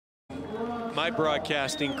my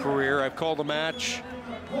broadcasting career, I've called a match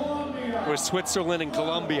with Switzerland and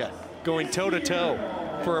Colombia, going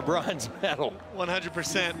toe-to-toe for a bronze medal.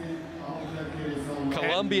 100%.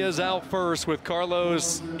 Colombia's out first with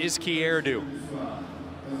Carlos IZQUIERDO.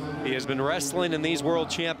 He has been wrestling in these world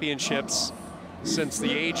championships since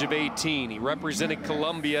the age of 18. He represented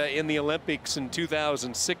Colombia in the Olympics in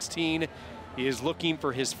 2016. He is looking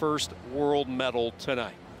for his first world medal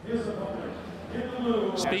tonight.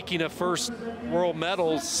 Speaking of first world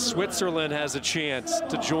medals, Switzerland has a chance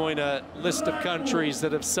to join a list of countries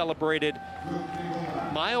that have celebrated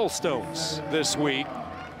milestones this week.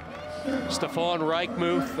 Stefan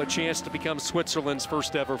REICHMUTH, a chance to become Switzerland's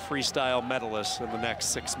first ever freestyle medalist in the next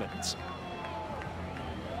 6 minutes.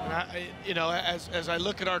 You know, as I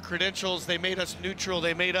look at our credentials, they made us neutral.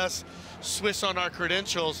 They made us Swiss on our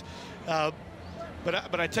credentials. But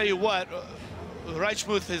I tell you what,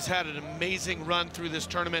 REICHMUTH has had an amazing run through this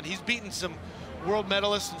tournament. He's beaten some world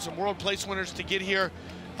medalists and some world place winners to get here.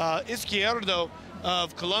 IZQUIERDO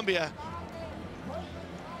of Colombia,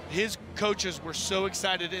 his coaches were so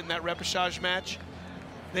excited in that repechage match.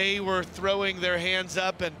 They were throwing their hands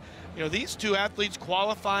up, and you know, these two athletes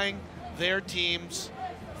qualifying their teams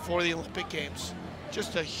for the Olympic Games.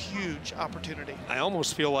 Just a huge opportunity. I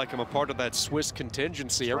almost feel like I'm a part of that Swiss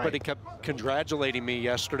contingency. That's Everybody right. kept congratulating me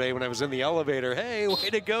yesterday when I was in the elevator. Hey, way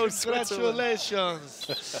to go, Switzerland.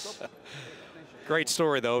 Congratulations. Great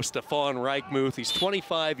story, though. Stefan REICHMUTH, he's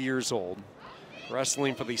 25 years old,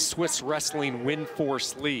 wrestling for the Swiss Wrestling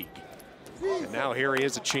Windforce League. And now here he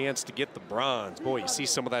is, a chance to get the bronze. Boy, you see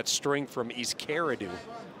some of that strength from IZQUIERDO.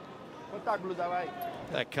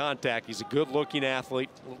 That contact, he's a good-looking athlete,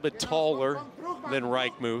 a little bit taller than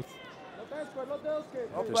REICHMUTH.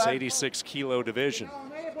 This 86-kilo division.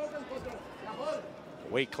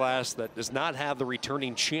 A weight class that does not have the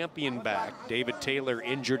returning champion back. David Taylor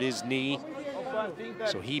injured his knee,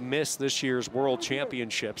 so he missed this year's World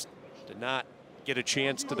Championships. Did not get a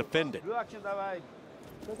chance to defend it.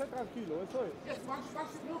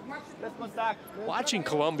 Watching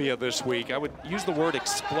Colombia this week, I would use the word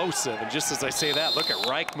explosive, and just as I say that, look at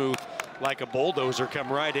REICHMUTH like a bulldozer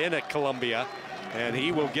come right in at Colombia, and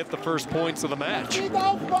he will get the first points of the match.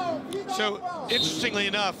 So, interestingly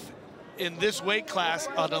enough, in this weight class,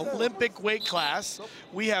 an Olympic weight class,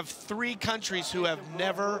 we have 3 countries who have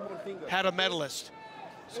never had a medalist.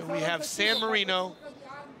 So we have San Marino,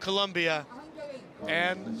 Colombia,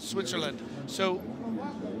 and Switzerland. So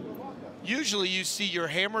usually you see your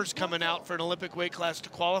hammers coming out for an Olympic weight class to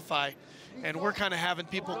qualify, and we're kind of having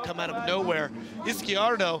people come out of nowhere.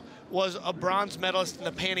 IZQUIERDO was a bronze medalist in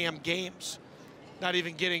the Pan Am Games, not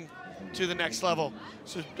even getting to the next level.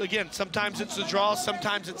 So again, sometimes it's a draw,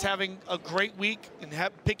 sometimes it's having a great week and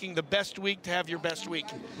picking the best week to have your best week.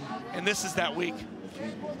 And this is that week.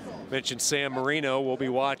 Mentioned San Marino. We'll be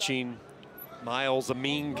watching Miles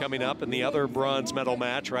Amin coming up in the other bronze medal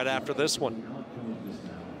match right after this one.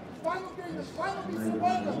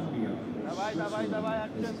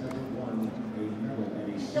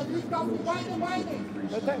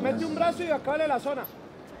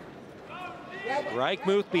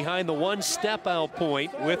 REICHMUTH behind the 1 step out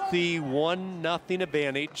point with the 1-0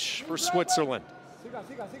 advantage for Switzerland.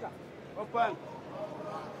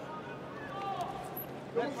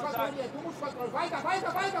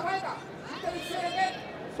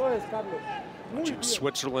 Watching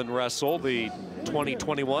Switzerland wrestle the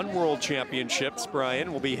 2021 World Championships,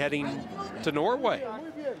 Brian will be heading to Norway.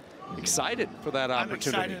 Excited for that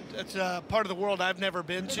opportunity. I'm excited. It's a part of the world I've never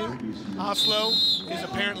been to. Oslo is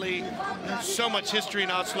apparently, there's so much history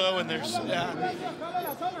in Oslo, and there's,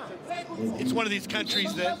 it's one of these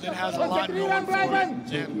countries that has a lot going for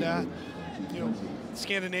it. And, you know,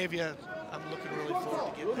 Scandinavia, I'm looking really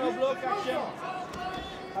forward to getting there.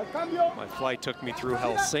 My flight took me through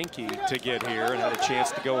Helsinki to get here and had a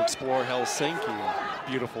chance to go explore Helsinki,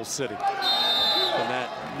 beautiful city. In that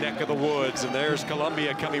neck of the woods, and there's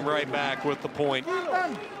Colombia coming right back with the point,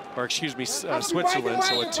 or excuse me, Switzerland,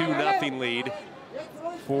 so a 2-0 lead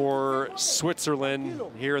for Switzerland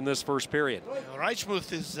here in this first period.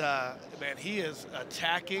 REICHMUTH is, man, he is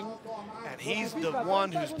attacking, and he's the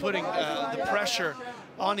one who's putting the pressure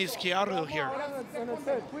on IZQUIERDO here.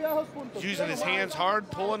 He's using his hands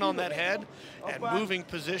hard, pulling on that head, and moving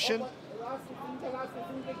position.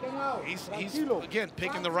 He's again,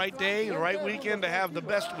 picking the right day, the right weekend to have the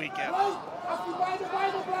best weekend.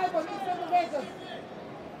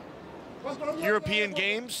 European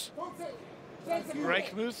Games,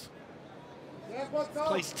 REICHMUTH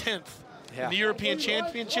placed 10th. In the European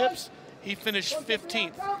Championships, he finished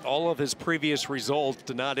 15th. All of his previous results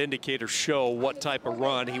did not indicate or show what type of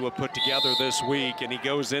run he would put together this week, and he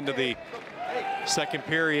goes into the Second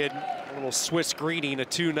period, a little Swiss greeting, a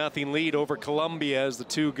 2-0 lead over Colombia as the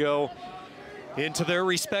two go into their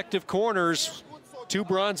respective corners. Two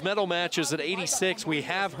bronze medal matches at 86. We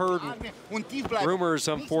have heard rumors,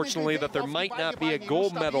 unfortunately, that there might not be a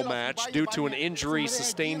gold medal match due to an injury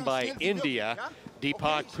sustained by India.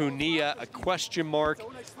 Deepak Punia, a question mark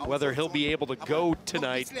whether he'll be able to go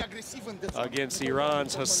tonight against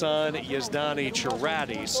Iran's Hassan Yazdani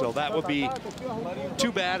Charati. So that would be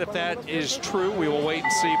too bad if that is true. We will wait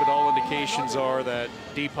and see, but all indications are that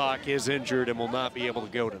Deepak is injured and will not be able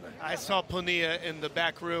to go tonight. I saw Punia in the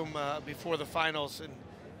back room before the finals, and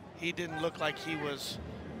he didn't look like he was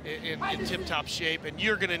in tip-top shape. And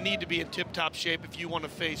you're going to need to be in tip-top shape if you want to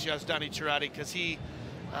face Yazdani Charati, because he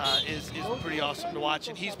is pretty awesome to watch,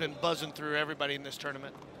 and he's been buzzing through everybody in this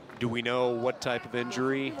tournament. Do we know what type of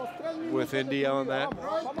injury with India on that?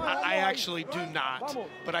 I actually do not,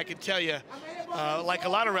 but I can tell you, like a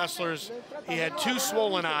lot of wrestlers, he had two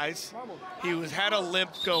swollen eyes. He had a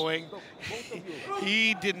limp going.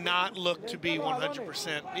 He did not look to be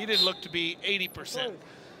 100%. He didn't look to be 80%.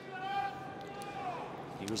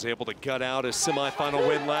 He was able to gut out his semifinal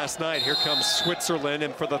win last night. Here comes Switzerland,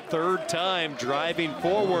 and for the third time driving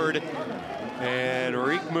forward. And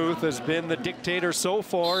REICHMUTH has been the dictator so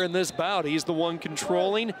far in this bout. He's the one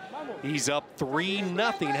controlling. He's up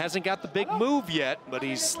 3-0. Hasn't got the big move yet, but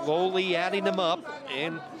he's slowly adding them up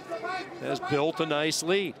and has built a nice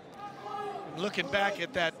lead. Looking back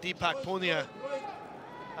at that, Deepak Punia,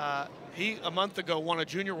 he a month ago won a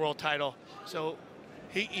junior world title. So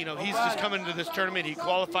he's just coming into this tournament. He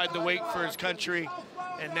qualified the weight for his country,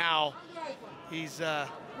 and now he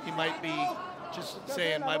might be just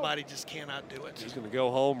saying, my body just cannot do it. He's going to go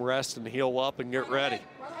home, rest, and heal up and get ready.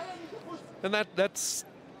 And that's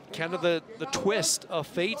kind of the twist of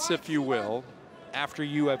fates, if you will. After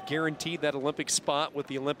you have guaranteed that Olympic spot with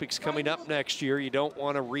the Olympics coming up next year, you don't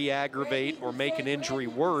want to re-aggravate or make an injury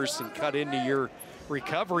worse and cut into your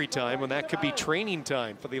recovery time, when that could be training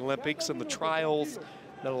time for the Olympics and the trials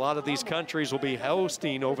that a lot of these countries will be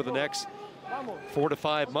hosting over the next 4 to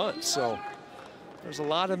 5 months. So there's a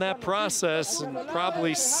lot in that process, and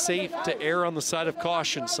probably safe to err on the side of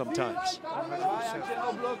caution sometimes.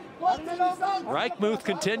 REICHMUTH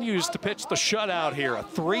continues to pitch the shutout here. A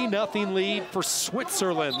 3-0 lead for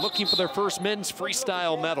Switzerland, looking for their first men's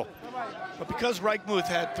freestyle medal. But because REICHMUTH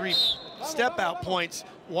had 3 step-out points,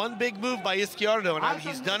 one big move by IZQUIERDO, and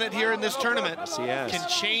he's done it here in this tournament, yes, he has, can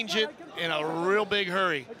change it in a real big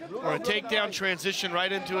hurry. Or a takedown transition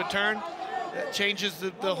right into a turn, that changes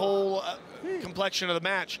the whole complexion of the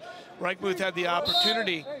match. REICHMUTH had the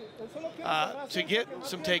opportunity to get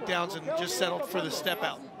some takedowns and just settled for the step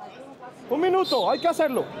out. Un minuto, hay que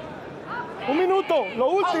hacerlo. Un minuto,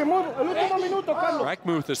 el último minuto, Carlos.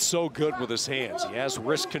 REICHMUTH is so good with his hands. He has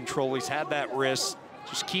wrist control. He's had that wrist,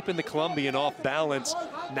 just keeping the Colombian off balance,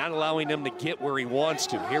 not allowing him to get where he wants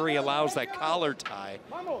to. Here he allows that collar tie.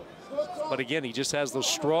 But again, he just has those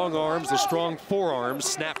strong arms, the strong forearms.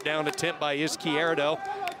 Snap down attempt by IZQUIERDO.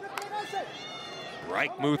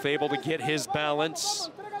 REICHMUTH able to get his balance.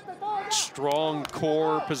 Strong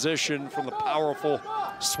core position from the powerful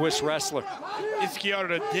Swiss wrestler.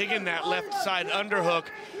 IZQUIERDO digging that left side underhook.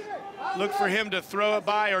 Look for him to throw it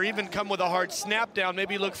by or even come with a hard snap down.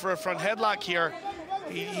 Maybe look for a front headlock here.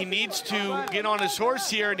 He needs to get on his horse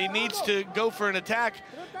here, and he needs to go for an attack,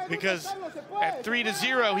 because at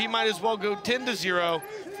 3-0, he might as well go 10-0.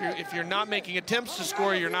 If you're not making attempts to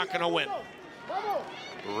score, you're not going to win.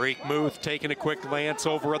 REICHMUTH taking a quick glance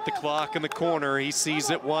over at the clock in the corner. He sees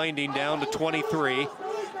it winding down to 23.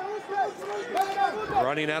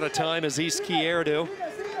 Running out of time is IZQUIERDO.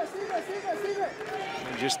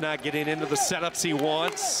 Just not getting into the setups he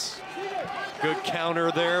wants. Good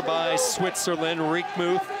counter there by Switzerland.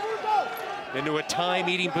 REICHMUTH into a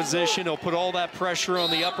time-eating position. He'll put all that pressure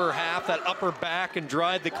on the upper half, that upper back, and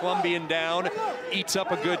drive the Colombian down. Eats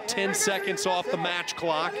up a good 10 seconds off the match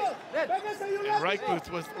clock. And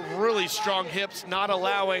REICHMUTH with really strong hips, not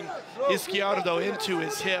allowing IZQUIERDO into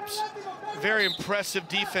his hips. Very impressive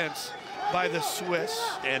defense by the Swiss.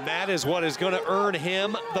 And that is what is going to earn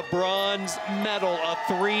him the bronze medal. A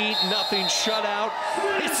 3-0 shutout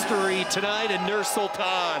history tonight in Nur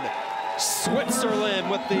Sultan. Switzerland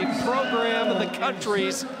with the program and the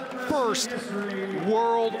country's first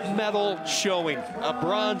world medal showing. A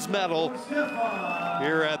bronze medal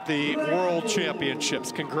here at the World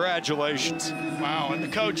Championships. Congratulations. Wow, and the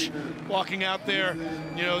coach walking out there,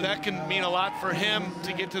 that can mean a lot for him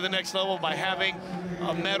to get to the next level by having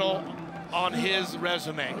a medal on his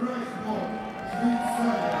resume.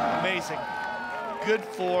 Amazing. Good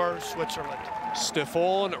for Switzerland.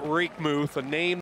 Stefan REICHMUTH, a name